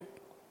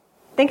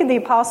Think of the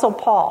Apostle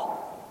Paul.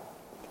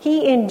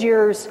 He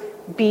endures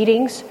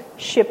beatings,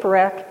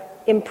 shipwreck,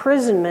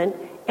 imprisonment,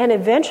 and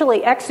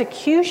eventually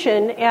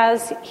execution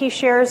as he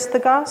shares the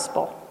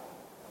gospel.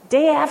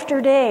 Day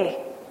after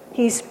day,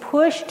 he's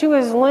pushed to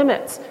his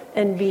limits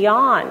and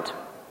beyond.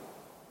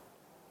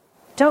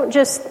 Don't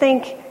just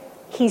think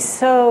he's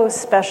so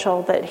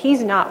special that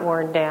he's not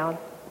worn down.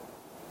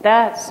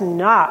 That's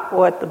not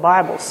what the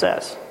Bible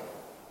says.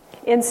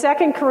 In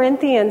 2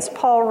 Corinthians,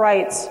 Paul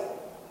writes,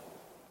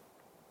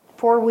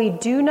 "For we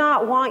do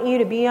not want you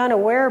to be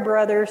unaware,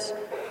 brothers,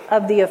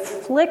 of the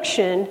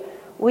affliction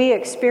we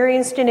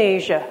experienced in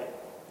Asia,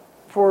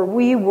 for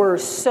we were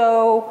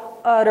so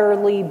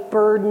utterly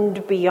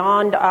burdened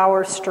beyond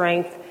our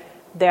strength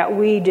that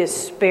we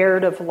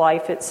despaired of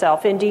life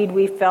itself. Indeed,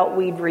 we felt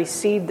we'd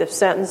received the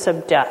sentence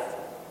of death.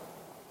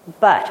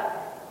 But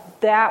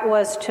that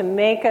was to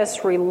make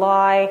us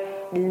rely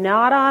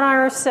not on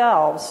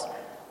ourselves,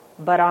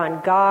 but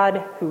on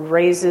God who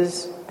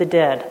raises the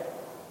dead."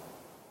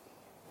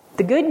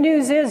 The good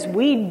news is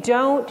we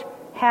don't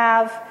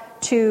have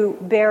to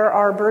bear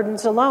our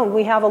burdens alone.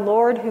 We have a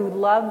Lord who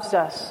loves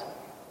us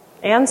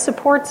and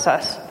supports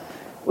us.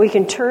 We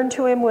can turn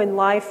to him when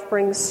life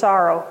brings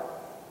sorrow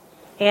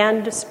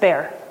and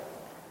despair.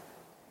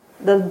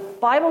 The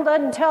Bible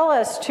doesn't tell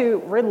us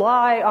to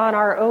rely on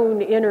our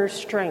own inner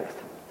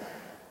strength,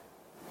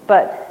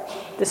 but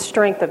the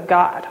strength of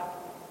God.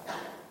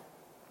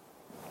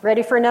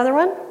 Ready for another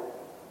one?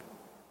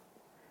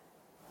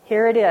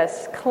 Here it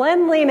is.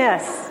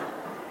 Cleanliness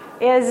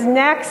is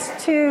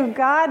next to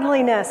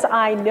godliness.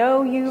 I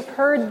know you've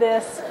heard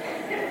this.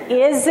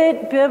 Is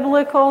it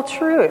biblical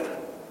truth?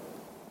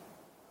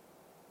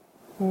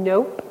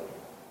 Nope.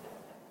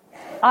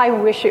 I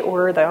wish it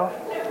were, though.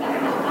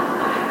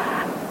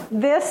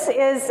 This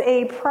is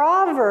a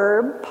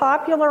proverb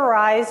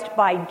popularized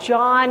by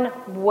John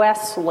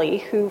Wesley,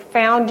 who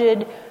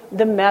founded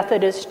the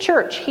Methodist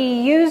Church.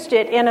 He used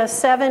it in a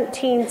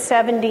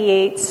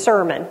 1778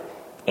 sermon,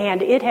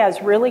 and it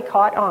has really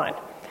caught on.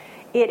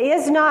 It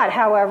is not,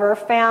 however,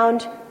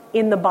 found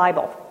in the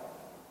Bible.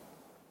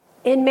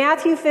 In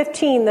Matthew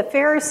 15, the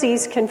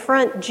Pharisees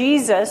confront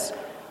Jesus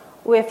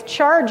with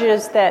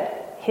charges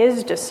that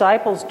his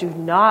disciples do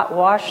not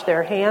wash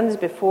their hands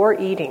before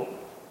eating.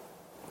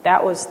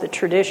 That was the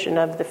tradition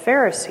of the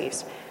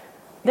Pharisees.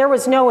 There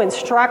was no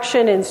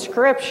instruction in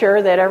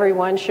Scripture that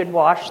everyone should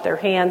wash their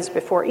hands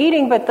before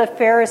eating, but the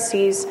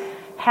Pharisees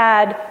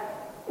had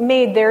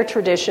made their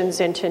traditions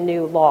into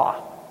new law.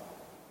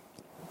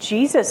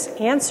 Jesus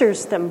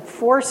answers them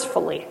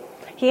forcefully.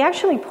 He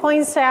actually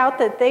points out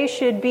that they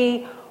should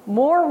be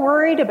more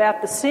worried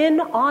about the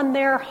sin on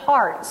their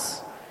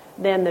hearts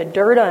than the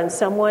dirt on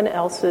someone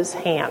else's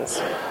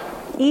hands.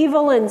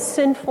 Evil and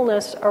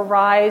sinfulness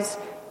arise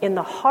in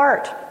the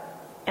heart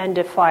and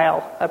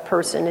defile a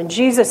person. And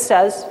Jesus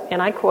says,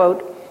 and I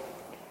quote,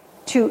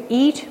 "To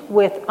eat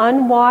with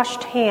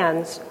unwashed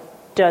hands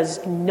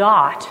does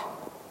not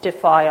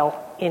defile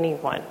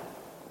anyone."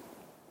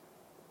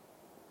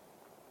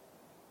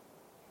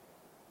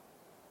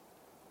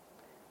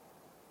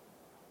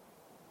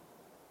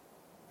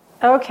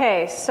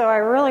 Okay, so I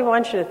really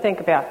want you to think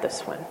about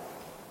this one.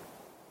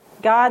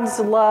 God's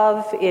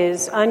love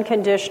is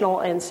unconditional,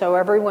 and so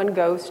everyone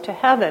goes to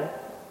heaven.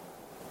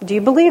 Do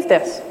you believe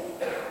this?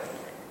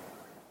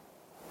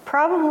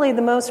 Probably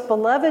the most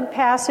beloved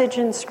passage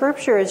in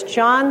Scripture is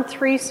John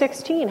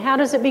 3:16. How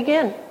does it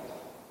begin?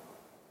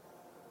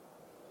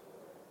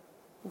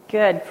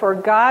 Good. "For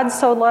God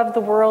so loved the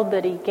world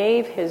that he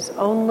gave his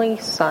only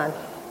Son."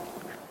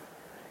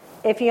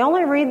 If you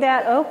only read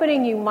that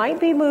opening, you might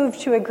be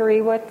moved to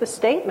agree with the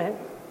statement.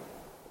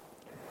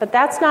 But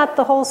that's not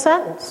the whole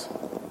sentence.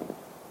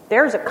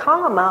 There's a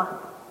comma,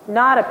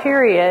 not a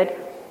period,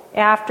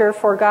 after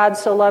 "for God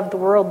so loved the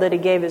world that he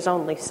gave his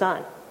only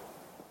Son."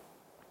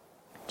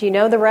 Do you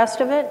know the rest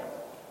of it?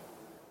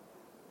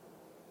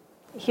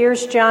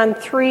 Here's John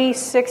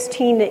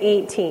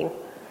 3:16-18.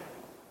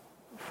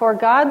 "For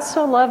God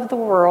so loved the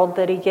world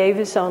that he gave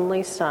his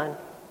only Son,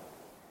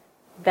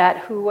 that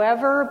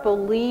whoever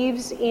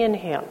believes in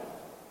him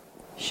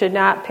should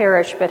not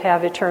perish but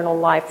have eternal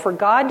life. For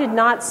God did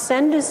not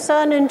send his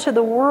Son into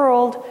the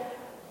world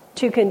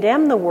to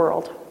condemn the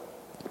world,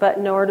 but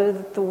in order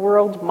that the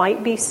world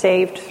might be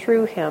saved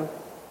through him.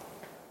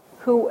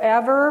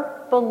 Whoever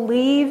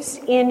believes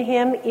in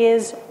him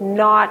is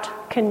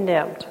not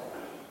condemned,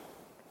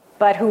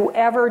 but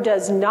whoever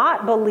does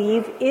not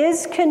believe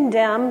is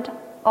condemned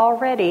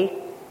already,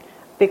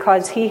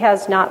 because he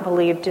has not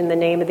believed in the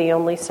name of the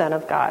only Son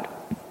of God."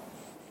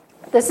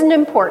 This is an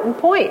important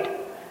point.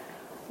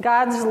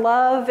 God's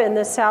love and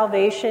the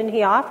salvation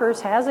he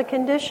offers has a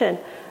condition.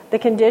 The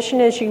condition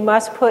is you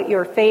must put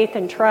your faith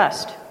and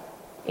trust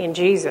in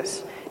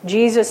Jesus.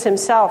 Jesus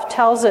himself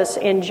tells us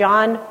in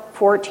John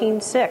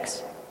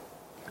 14:6,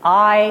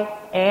 "I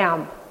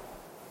am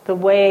the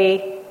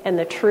way and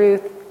the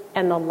truth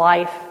and the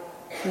life.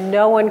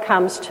 No one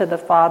comes to the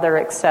Father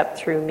except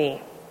through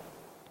me."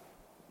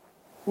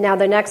 Now,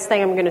 the next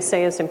thing I'm going to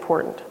say is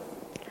important.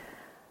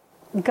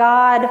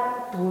 God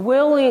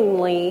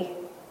willingly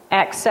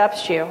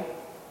accepts you,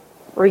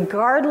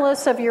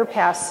 regardless of your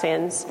past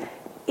sins,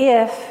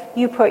 if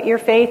you put your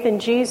faith in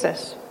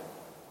Jesus.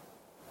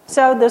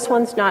 So this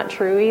one's not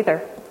true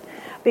either.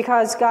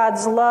 Because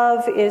God's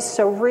love is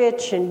so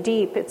rich and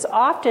deep, it's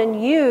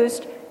often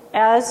used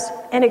as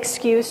an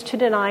excuse to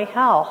deny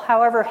hell.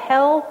 However,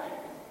 hell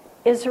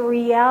is a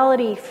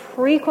reality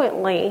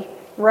frequently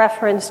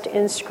referenced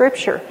in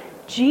Scripture.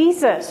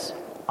 Jesus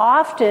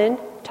often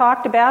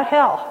talked about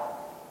hell.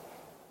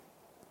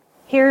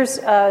 Here's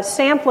a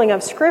sampling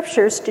of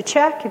scriptures to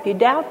check if you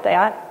doubt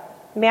that.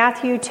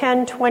 Matthew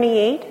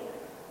 10:28,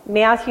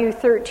 Matthew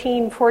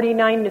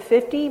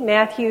 13:49-50,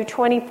 Matthew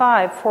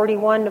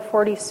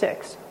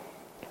 25:41-46,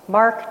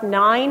 Mark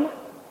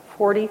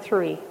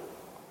 9:43.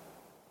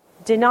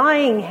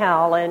 Denying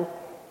hell and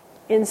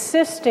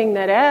insisting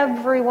that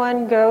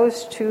everyone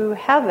goes to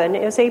heaven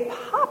is a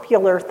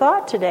popular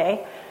thought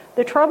today.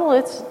 The trouble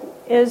is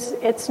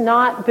it's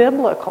not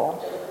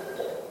biblical.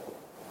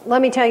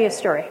 Let me tell you a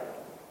story.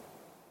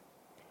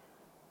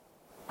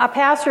 A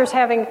pastor's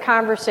having a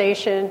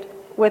conversation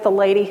with a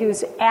lady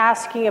who's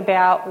asking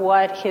about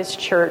what his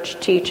church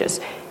teaches.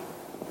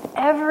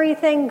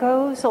 Everything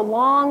goes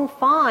along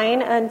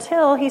fine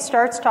until he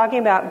starts talking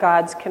about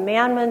God's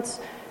commandments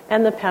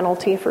and the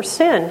penalty for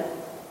sin.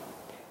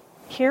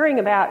 Hearing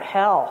about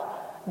hell,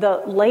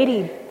 the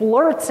lady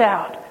blurts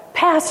out,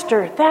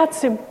 "Pastor,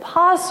 that's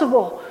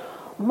impossible.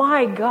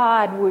 My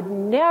God would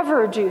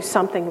never do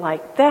something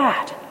like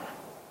that."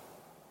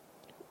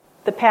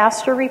 The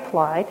pastor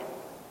replied,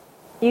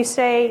 "You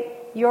say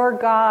your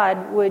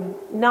God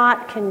would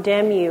not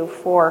condemn you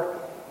for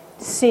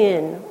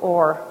sin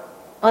or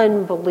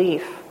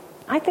unbelief.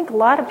 I think a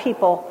lot of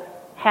people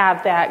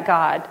have that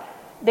God.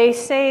 They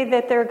say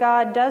that their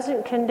God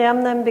doesn't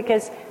condemn them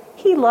because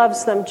He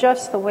loves them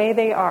just the way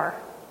they are.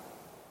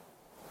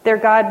 Their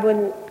God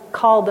wouldn't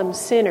call them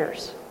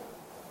sinners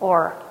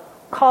or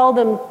call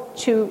them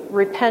to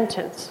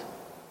repentance.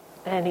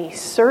 And He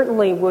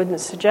certainly wouldn't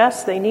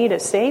suggest they need a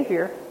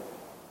Savior.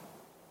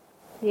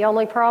 The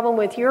only problem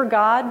with your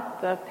God,"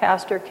 the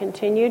pastor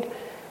continued,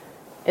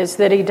 "is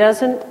that He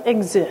doesn't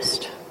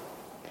exist.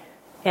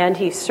 And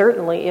He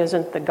certainly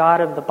isn't the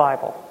God of the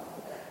Bible."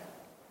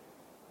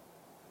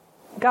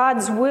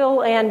 God's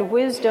will and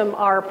wisdom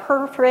are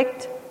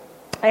perfect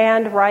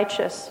and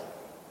righteous.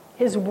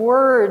 His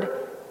word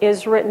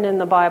is written in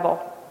the Bible.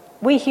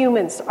 We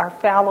humans are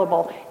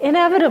fallible.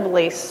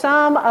 Inevitably,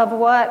 some of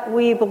what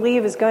we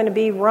believe is going to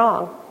be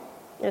wrong,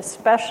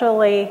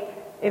 especially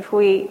if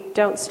we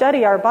don't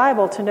study our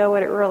Bible to know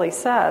what it really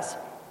says.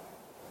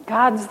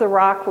 God's the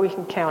rock we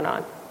can count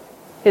on.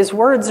 His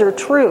words are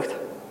truth,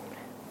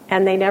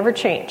 and they never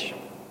change.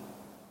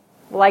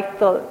 Like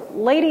the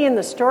lady in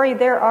the story,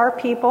 there are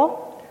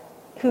people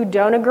who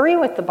don't agree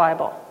with the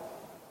Bible.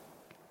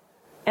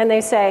 And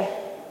they say,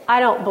 "I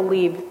don't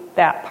believe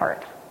that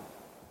part."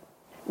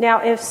 Now,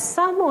 if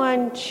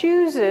someone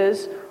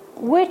chooses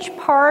which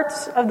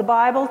parts of the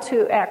Bible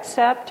to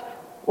accept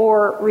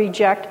or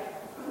reject,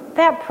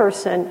 that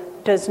person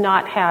does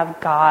not have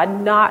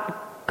God,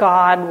 not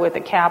God with a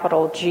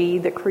capital G,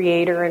 the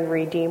Creator and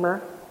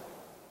Redeemer.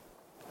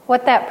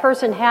 What that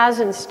person has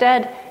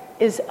instead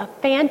is a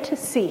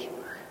fantasy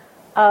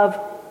of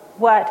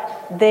what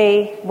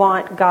they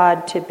want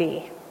God to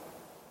be.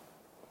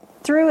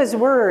 Through His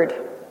Word,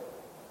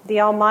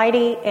 the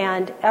Almighty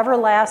and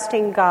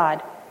everlasting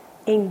God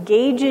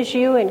engages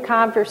you in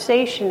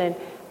conversation and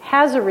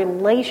has a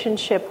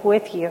relationship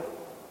with you.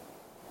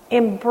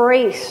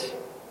 Embrace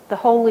the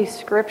Holy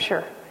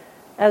Scripture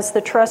as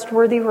the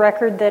trustworthy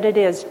record that it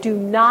is. Do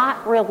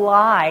not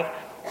rely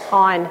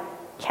on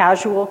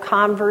casual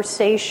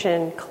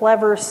conversation,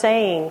 clever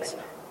sayings,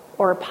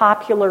 or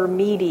popular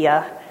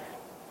media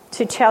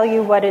to tell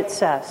you what it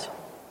says.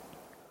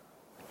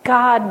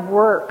 God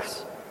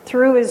works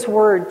through His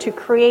Word to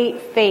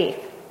create faith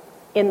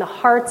in the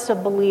hearts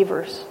of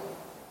believers.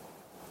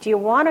 Do you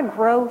want to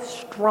grow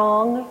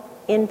strong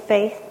in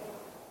faith?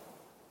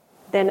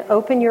 Then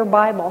open your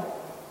Bible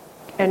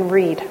and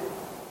read.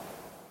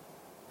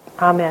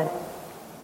 Amen.